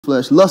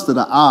Flesh, lust of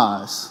the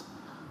eyes.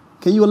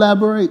 Can you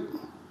elaborate?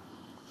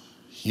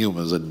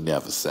 Humans are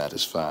never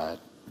satisfied.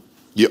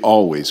 You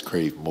always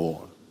crave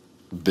more.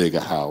 Bigger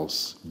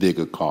house,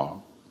 bigger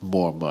car,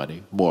 more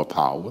money, more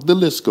power. The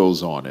list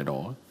goes on and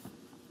on.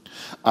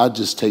 I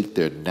just take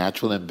their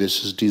natural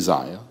ambitious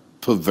desire,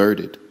 pervert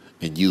it,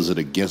 and use it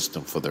against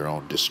them for their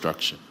own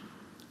destruction.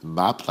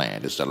 My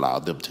plan is to allow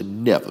them to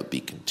never be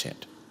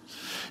content.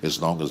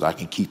 As long as I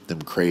can keep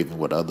them craving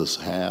what others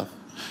have,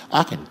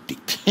 I can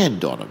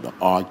depend on them to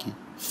argue,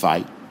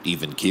 fight,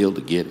 even kill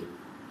to get it.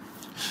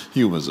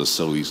 Humans are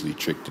so easily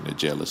tricked into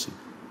jealousy.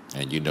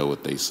 And you know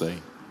what they say.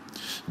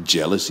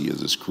 Jealousy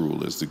is as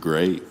cruel as the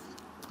grave.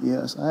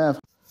 Yes, I have.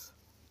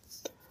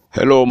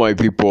 Hello my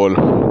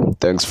people,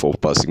 thanks for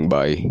passing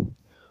by.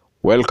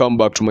 Welcome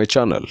back to my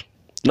channel.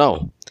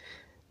 Now,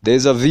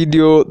 there's a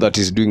video that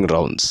is doing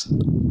rounds.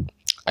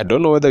 I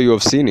don't know whether you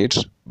have seen it,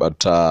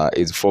 but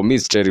for me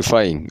it's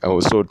terrifying. I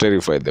was so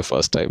terrified the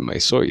first time I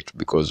saw it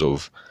because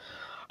of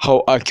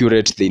how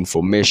accurate the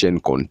information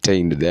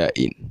contained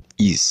therein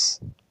is.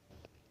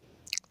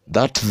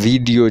 That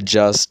video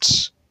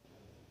just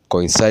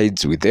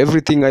coincides with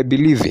everything I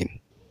believe in.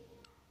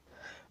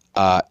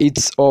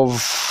 It's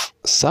of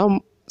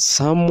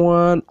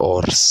someone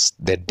or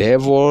the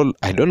devil.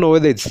 I don't know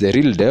whether it's the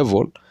real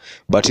devil,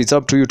 but it's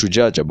up to you to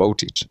judge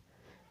about it.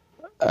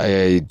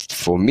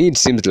 For me, it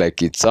seems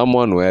like it's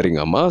someone wearing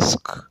a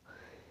mask.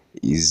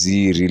 Is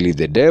he really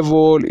the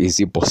devil? Is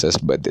he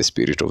possessed by the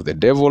spirit of the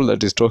devil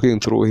that is talking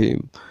through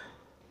him?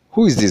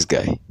 Who is this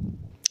guy?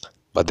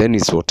 But then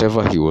it's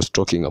whatever he was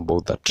talking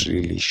about that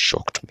really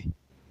shocked me.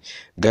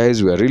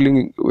 Guys, we are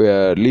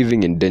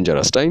living in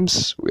dangerous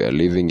times. We are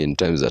living in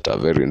times that are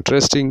very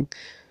interesting.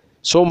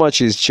 So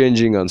much is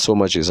changing and so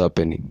much is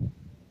happening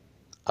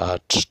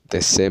at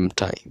the same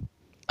time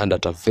and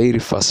at a very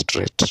fast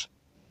rate.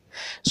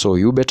 So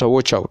you better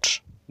watch out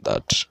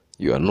that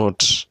you are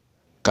not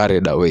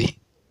carried away.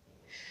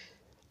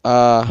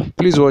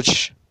 Please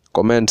watch,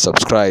 comment,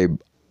 subscribe,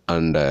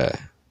 and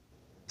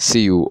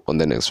see you on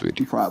the next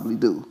video. You probably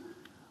do.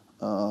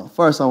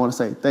 First, I want to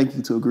say thank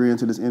you to agreeing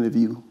to this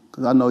interview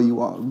because I know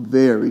you are a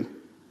very,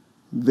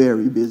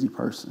 very busy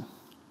person.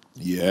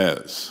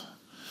 Yes.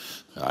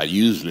 I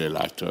usually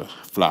like to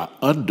fly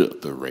under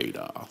the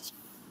radar.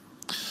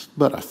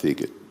 But I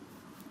figured,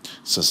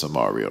 since I'm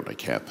already on the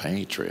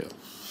campaign trail,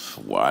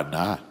 why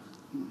not?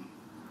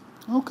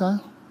 Okay.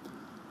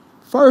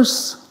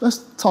 First, let's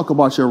talk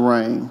about your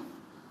reign.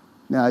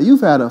 Now,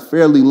 you've had a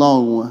fairly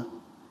long one.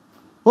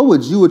 What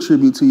would you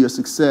attribute to your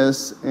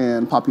success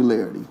and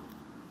popularity?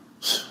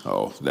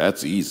 Oh,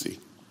 that's easy.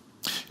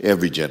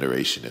 Every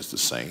generation is the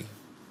same.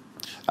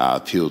 I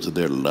appeal to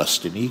their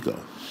lust and ego.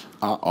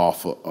 I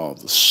offer all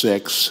the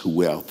sex,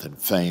 wealth, and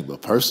fame a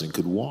person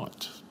could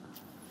want.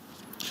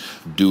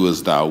 Do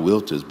as thou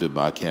wilt has been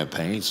my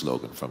campaign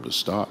slogan from the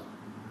start.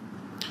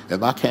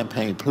 And my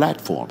campaign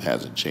platform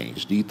hasn't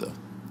changed either.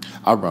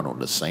 I run on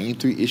the same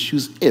three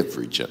issues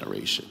every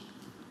generation.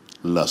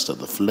 Lust of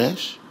the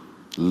flesh,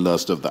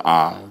 lust of the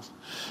eyes,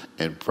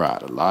 and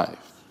pride of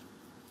life.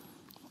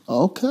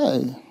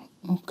 Okay.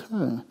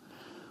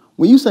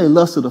 When you say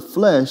lust of the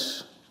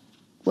flesh,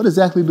 what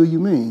exactly do you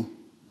mean?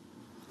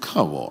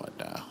 Come on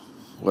now.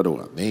 What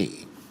do I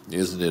mean?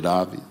 Isn't it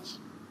obvious?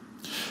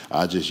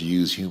 I just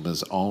use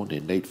humans' own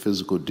innate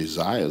physical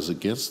desires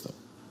against them.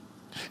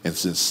 And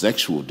since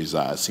sexual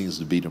desire seems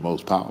to be the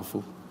most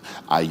powerful,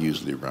 I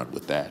usually run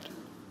with that.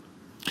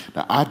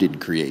 Now, I didn't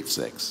create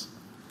sex,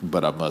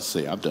 but I must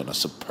say I've done a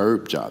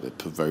superb job at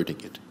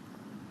perverting it.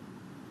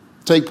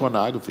 Take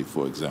pornography,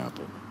 for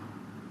example.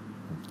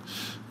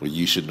 Well,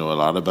 you should know a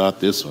lot about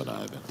this one,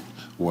 Ivan.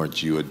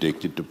 Weren't you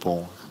addicted to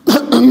porn?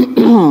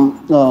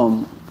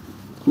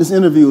 This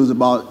interview is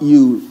about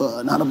you,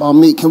 not about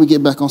me. Can we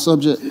get back on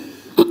subject?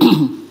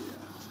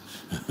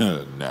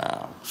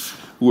 Now,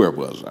 where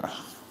was I?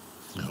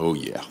 Oh,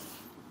 yeah.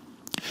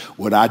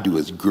 What I do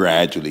is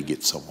gradually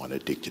get someone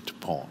addicted to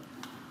porn.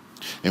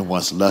 And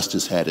once lust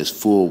has had its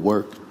full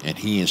work and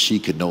he and she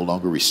can no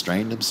longer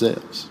restrain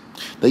themselves,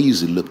 they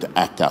usually look to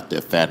act out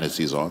their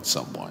fantasies on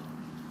someone.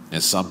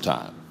 And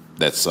sometimes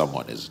that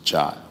someone is a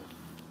child.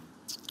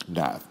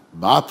 Now, if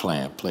my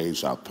plan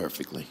plays out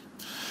perfectly,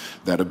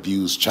 that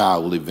abused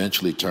child will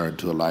eventually turn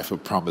to a life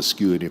of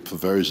promiscuity and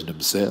perversion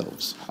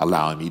themselves,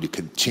 allowing me to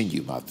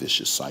continue my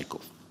vicious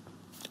cycle.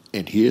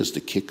 And here's the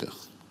kicker.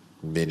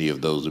 Many of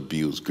those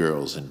abused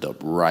girls end up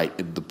right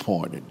in the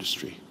porn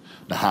industry.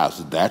 Now,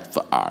 how's that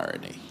for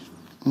irony?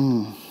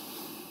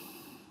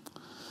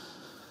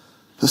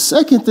 The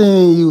second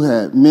thing you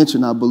had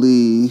mentioned, I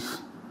believe,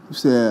 you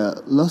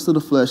said lust of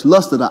the flesh,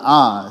 lust of the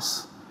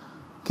eyes.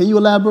 Can you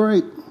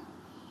elaborate?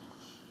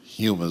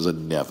 Humans are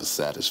never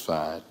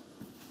satisfied.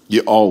 You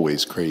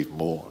always crave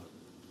more.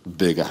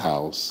 Bigger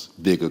house,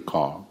 bigger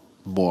car,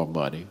 more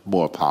money,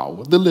 more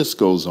power. The list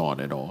goes on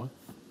and on.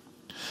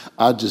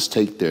 I just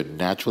take their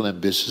natural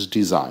ambitious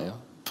desire,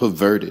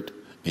 pervert it,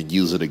 and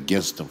use it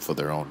against them for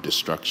their own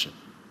destruction.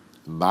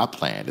 My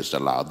plan is to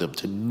allow them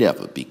to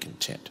never be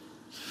content.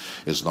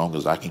 As long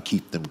as I can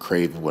keep them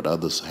craving what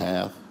others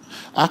have,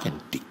 I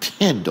can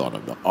depend on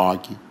them to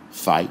argue,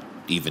 fight,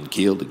 even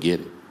kill to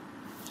get it.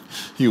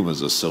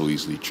 Humans are so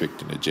easily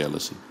tricked into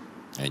jealousy.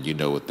 And you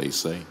know what they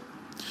say.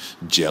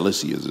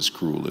 Jealousy is as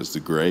cruel as the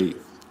grave.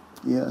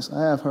 Yes,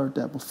 I have heard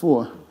that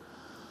before.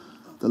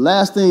 The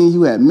last thing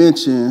you had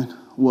mentioned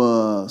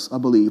was, I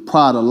believe,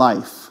 Pride of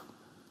Life.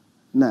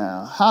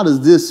 Now, how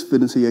does this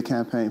fit into your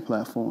campaign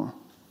platform?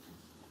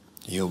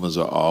 Humans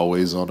are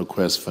always on a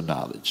quest for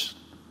knowledge.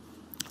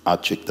 I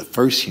trick the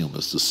first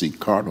humans to seek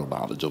carnal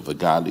knowledge over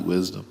godly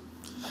wisdom,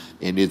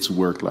 and it's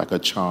worked like a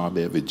charm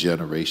every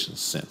generation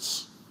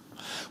since.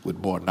 With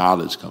more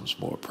knowledge comes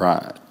more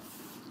pride,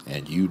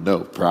 and you know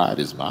pride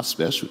is my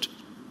specialty.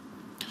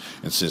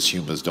 And since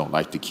humans don't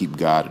like to keep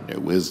God in their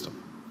wisdom,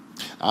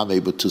 I'm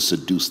able to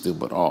seduce them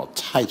with all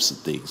types of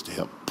things to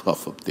help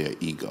puff up their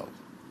ego.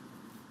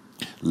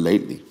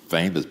 Lately,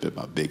 fame has been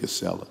my biggest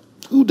seller.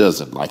 Who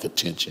doesn't like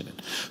attention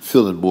and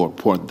feeling more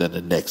important than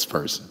the next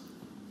person?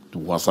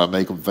 Once I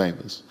make them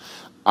famous,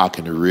 I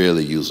can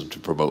really use them to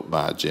promote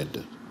my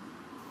agenda.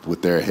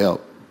 With their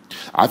help,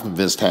 I've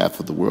convinced half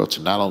of the world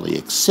to not only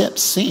accept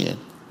sin,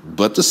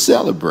 but to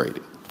celebrate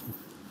it.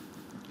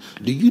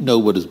 Do you know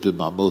what has been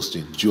my most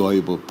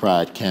enjoyable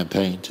pride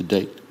campaign to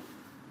date?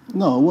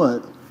 No,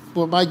 what?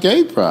 Well, my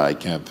gay pride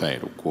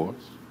campaign, of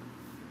course.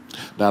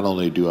 Not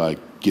only do I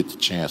get the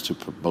chance to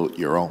promote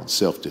your own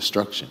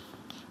self-destruction,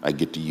 I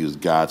get to use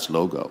God's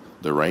logo,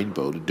 the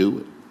rainbow, to do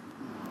it.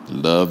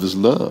 Love is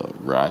love,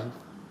 right?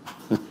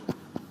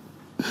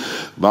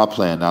 My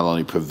plan not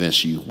only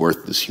prevents you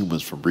worthless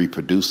humans from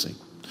reproducing,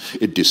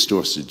 it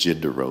distorts the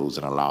gender roles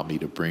and allows me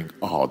to bring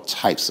all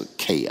types of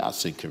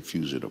chaos and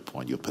confusion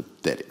upon your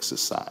pathetic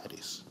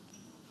societies.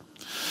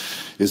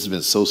 It's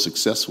been so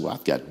successful,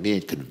 I've got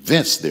men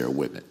convinced they're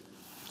women,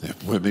 and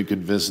women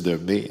convinced they're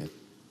men,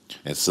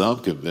 and some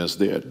convinced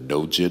they're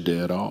no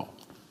gender at all.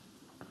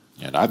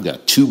 And I've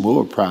got 2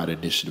 more Pride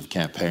Initiative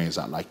campaigns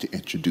I'd like to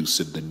introduce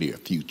in the near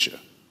future.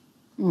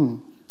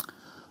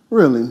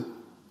 Really?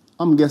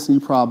 I'm guessing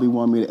you probably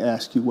want me to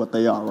ask you what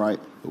they are, right?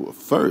 Well,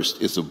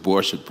 first, it's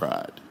abortion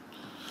pride.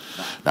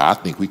 Now, I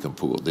think we can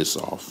pull this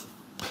off.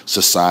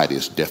 Society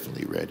is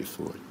definitely ready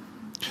for it.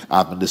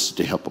 I've enlisted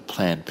to help a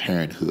Planned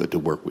Parenthood to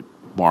work with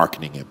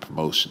marketing and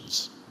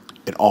promotions.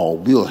 And all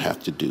we'll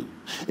have to do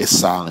is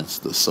silence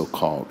the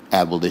so-called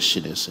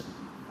abolitionists and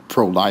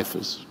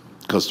pro-lifers,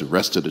 because the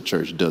rest of the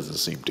church doesn't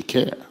seem to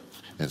care.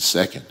 And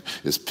second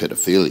is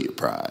pedophilia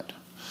pride.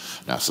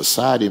 Now,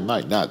 society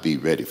might not be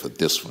ready for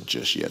this one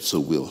just yet, so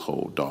we'll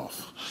hold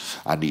off.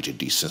 I need to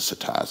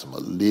desensitize them a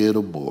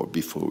little more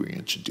before we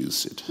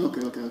introduce it.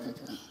 Okay.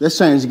 Let's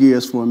change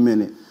gears for a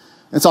minute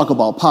and talk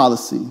about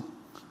policy.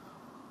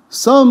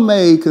 Some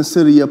may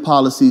consider your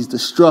policies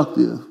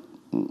destructive,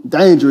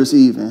 dangerous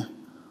even.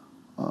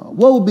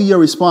 What would be your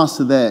response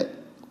to that?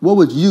 What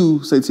would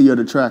you say to your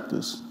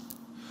detractors?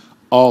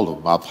 All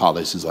of my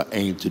policies are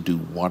aimed to do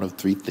one of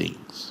 3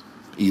 things: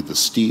 either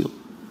steal,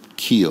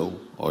 kill,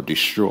 or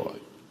destroy.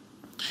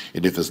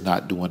 And if it's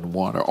not doing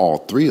one or all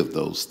 3 of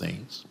those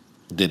things,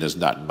 then it's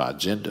not in my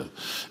agenda,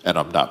 and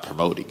I'm not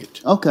promoting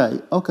it. Okay.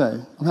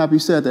 I'm happy you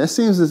said that. It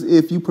seems as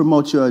if you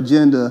promote your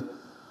agenda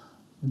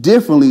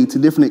differently to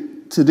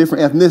different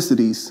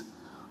ethnicities.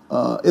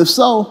 If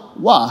so,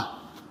 why?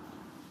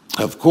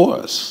 Of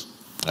course,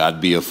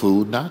 I'd be a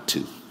fool not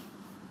to.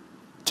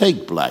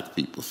 Take black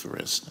people, for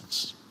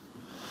instance.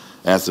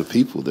 As a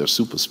people, they're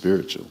super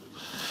spiritual,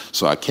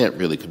 so I can't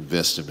really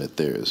convince them that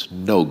there is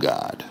no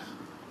God.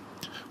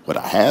 What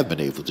I have been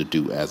able to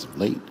do as of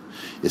late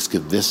is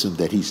convince them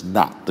that he's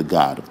not the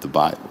God of the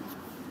Bible.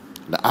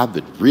 Now, I've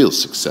been real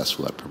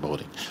successful at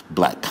promoting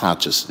black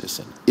consciousness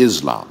and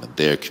Islam in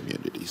their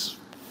communities.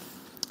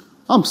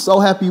 I'm so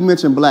happy you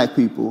mentioned black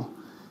people.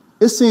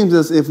 It seems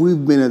as if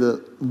we've been at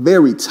the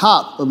very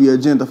top of your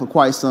agenda for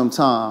quite some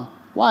time.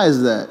 Why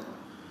is that?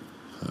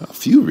 A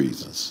few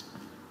reasons.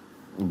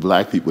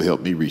 Black people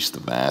help me reach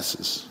the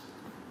masses.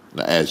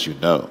 Now, as you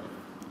know,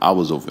 I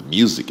was over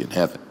music in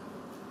heaven.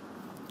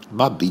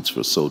 My beats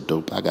were so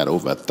dope, I got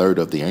over 1/3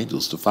 of the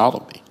angels to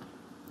follow me.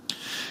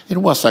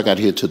 And once I got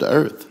here to the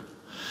earth,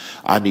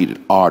 I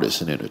needed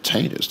artists and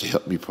entertainers to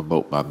help me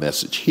promote my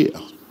message here.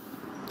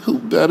 Who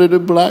better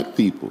than black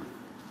people?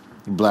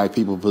 Black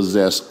people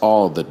possess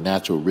all the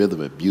natural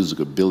rhythm and music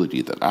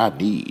ability that I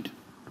need.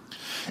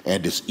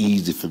 And it's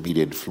easy for me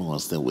to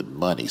influence them with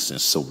money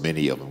since so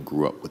many of them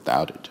grew up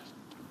without it.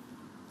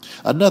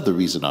 Another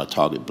reason I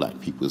target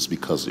black people is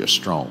because they're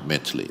strong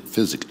mentally and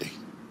physically.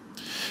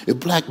 If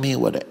black men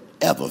were to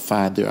ever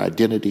find their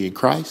identity in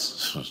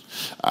Christ,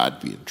 I'd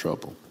be in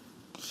trouble.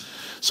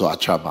 So I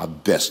try my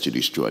best to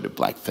destroy the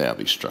black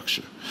family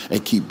structure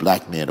and keep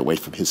black men away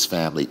from his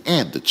family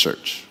and the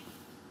church.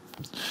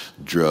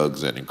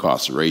 Drugs and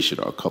incarceration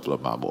are a couple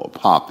of my more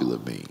popular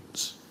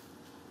means.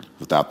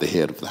 Without the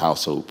head of the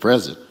household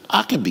present,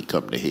 I can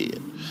become the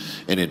head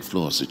and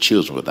influence the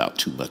children without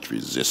too much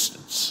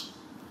resistance.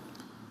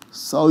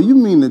 So you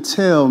mean to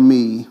tell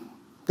me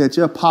that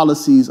your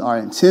policies are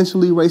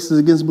intentionally racist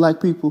against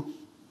black people?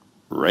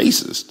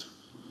 Racist?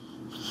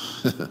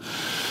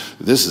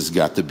 This has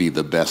got to be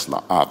the best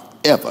law I've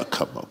ever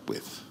come up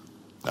with.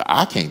 Now,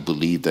 I can't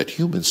believe that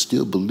humans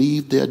still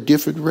believe there are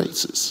different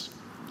races.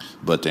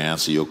 But to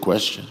answer your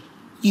question,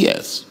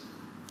 yes.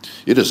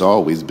 It has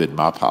always been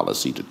my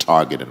policy to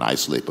target and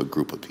isolate a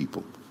group of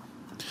people.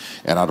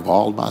 And out of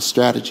all my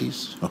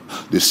strategies,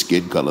 this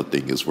skin color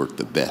thing has worked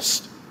the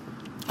best.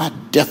 I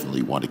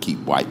definitely want to keep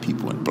white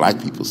people and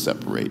black people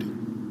separated.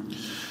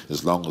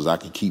 As long as I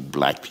can keep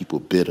black people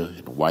bitter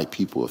and white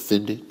people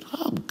offended,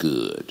 I'm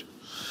good.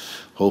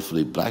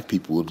 Hopefully black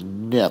people will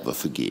never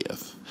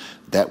forgive.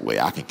 That way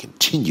I can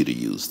continue to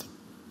use them.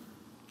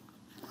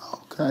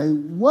 Okay,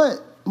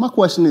 my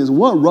question is,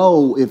 what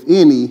role, if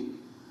any,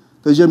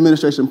 does your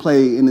administration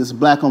play in this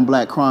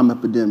black-on-black crime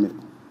epidemic?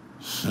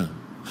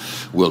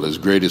 Well, as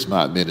great as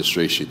my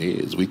administration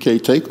is, we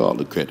can't take all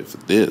the credit for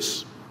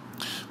this.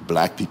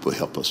 Black people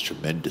help us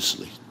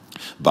tremendously.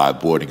 By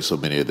aborting so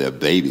many of their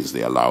babies,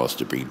 they allow us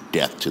to bring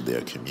death to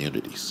their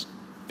communities.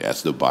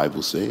 As the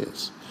Bible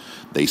says,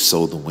 they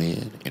sow the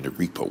wind and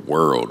reap a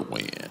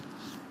whirlwind.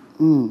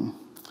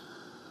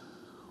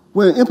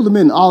 When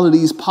implementing all of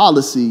these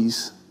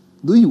policies,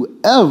 do you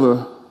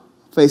ever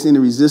face any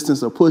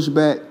resistance or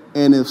pushback?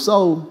 And if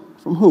so,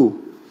 from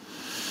who?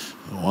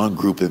 One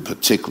group in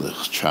particular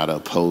try to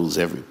oppose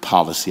every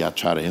policy I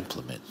try to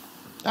implement.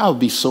 I would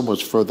be so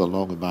much further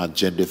along in my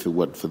agenda if it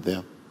wasn't for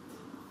them.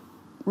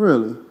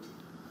 Really?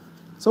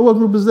 So what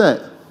group is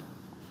that?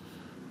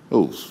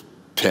 Those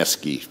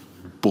pesky,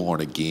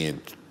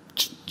 born-again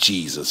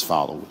Jesus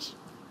followers.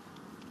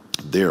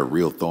 They're a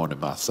real thorn in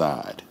my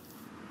side.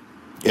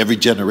 Every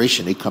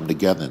generation, they come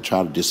together and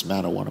try to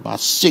dismantle one of my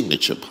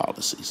signature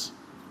policies.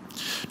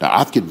 Now,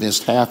 I've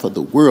convinced half of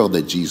the world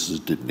that Jesus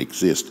didn't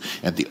exist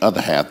and the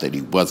other half that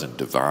he wasn't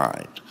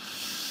divine.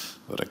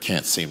 But I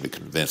can't seem to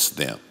convince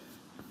them.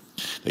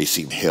 They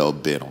seem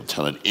hell-bent on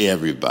telling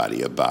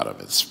everybody about him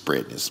and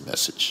spreading his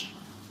message.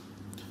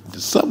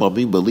 Some of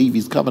them believe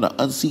he's coming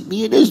to unseat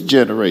me in this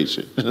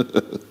generation.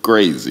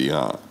 Crazy,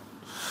 huh?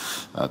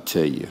 I'll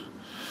tell you,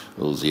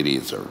 those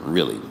idiots are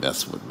really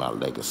messing with my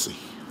legacy.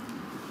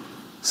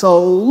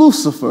 So,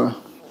 Lucifer,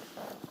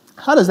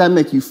 how does that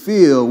make you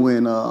feel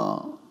when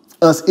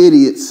us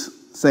idiots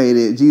say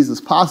that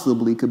Jesus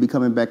possibly could be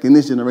coming back in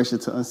this generation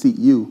to unseat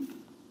you?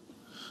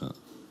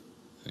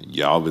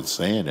 Y'all been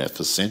saying that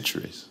for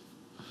centuries.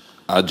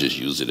 I just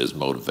use it as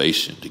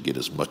motivation to get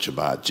as much of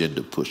my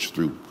agenda pushed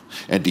through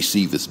and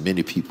deceive as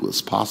many people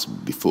as possible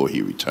before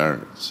he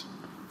returns.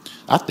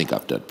 I think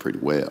I've done pretty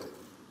well.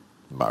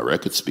 My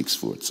record speaks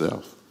for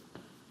itself.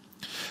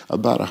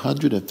 About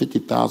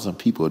 150,000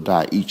 people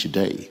die each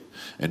day,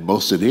 and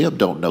most of them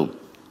don't know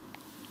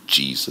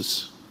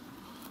Jesus.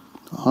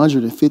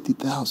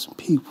 150,000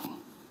 people.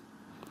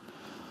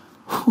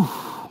 Whew.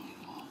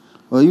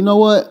 Well, you know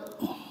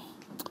what?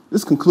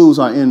 This concludes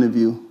our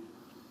interview.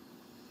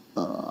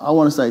 I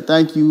want to say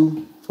thank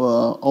you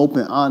for an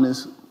open,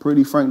 honest,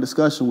 pretty frank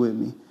discussion with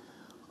me.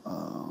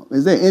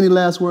 Is there any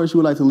last words you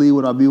would like to leave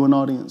with our viewing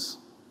audience?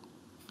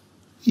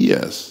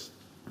 Yes.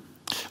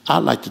 I'd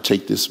like to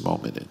take this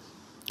moment and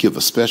give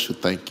a special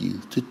thank you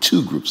to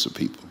two groups of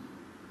people.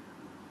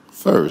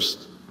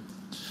 First,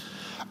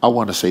 I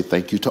want to say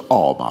thank you to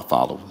all my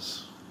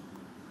followers.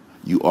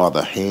 You are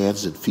the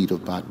hands and feet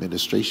of my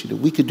administration,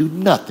 and we could do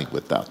nothing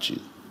without you.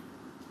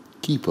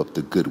 Keep up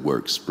the good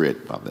work,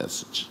 spread my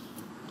message.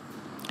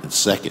 And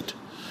second,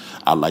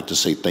 I'd like to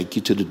say thank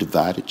you to the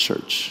divided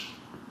church.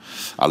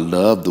 I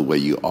love the way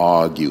you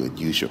argue and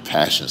use your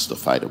passions to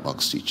fight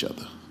amongst each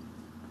other.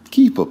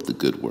 Keep up the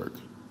good work.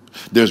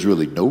 There's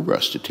really no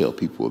rush to tell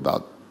people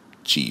about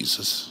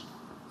Jesus.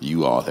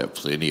 You all have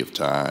plenty of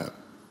time.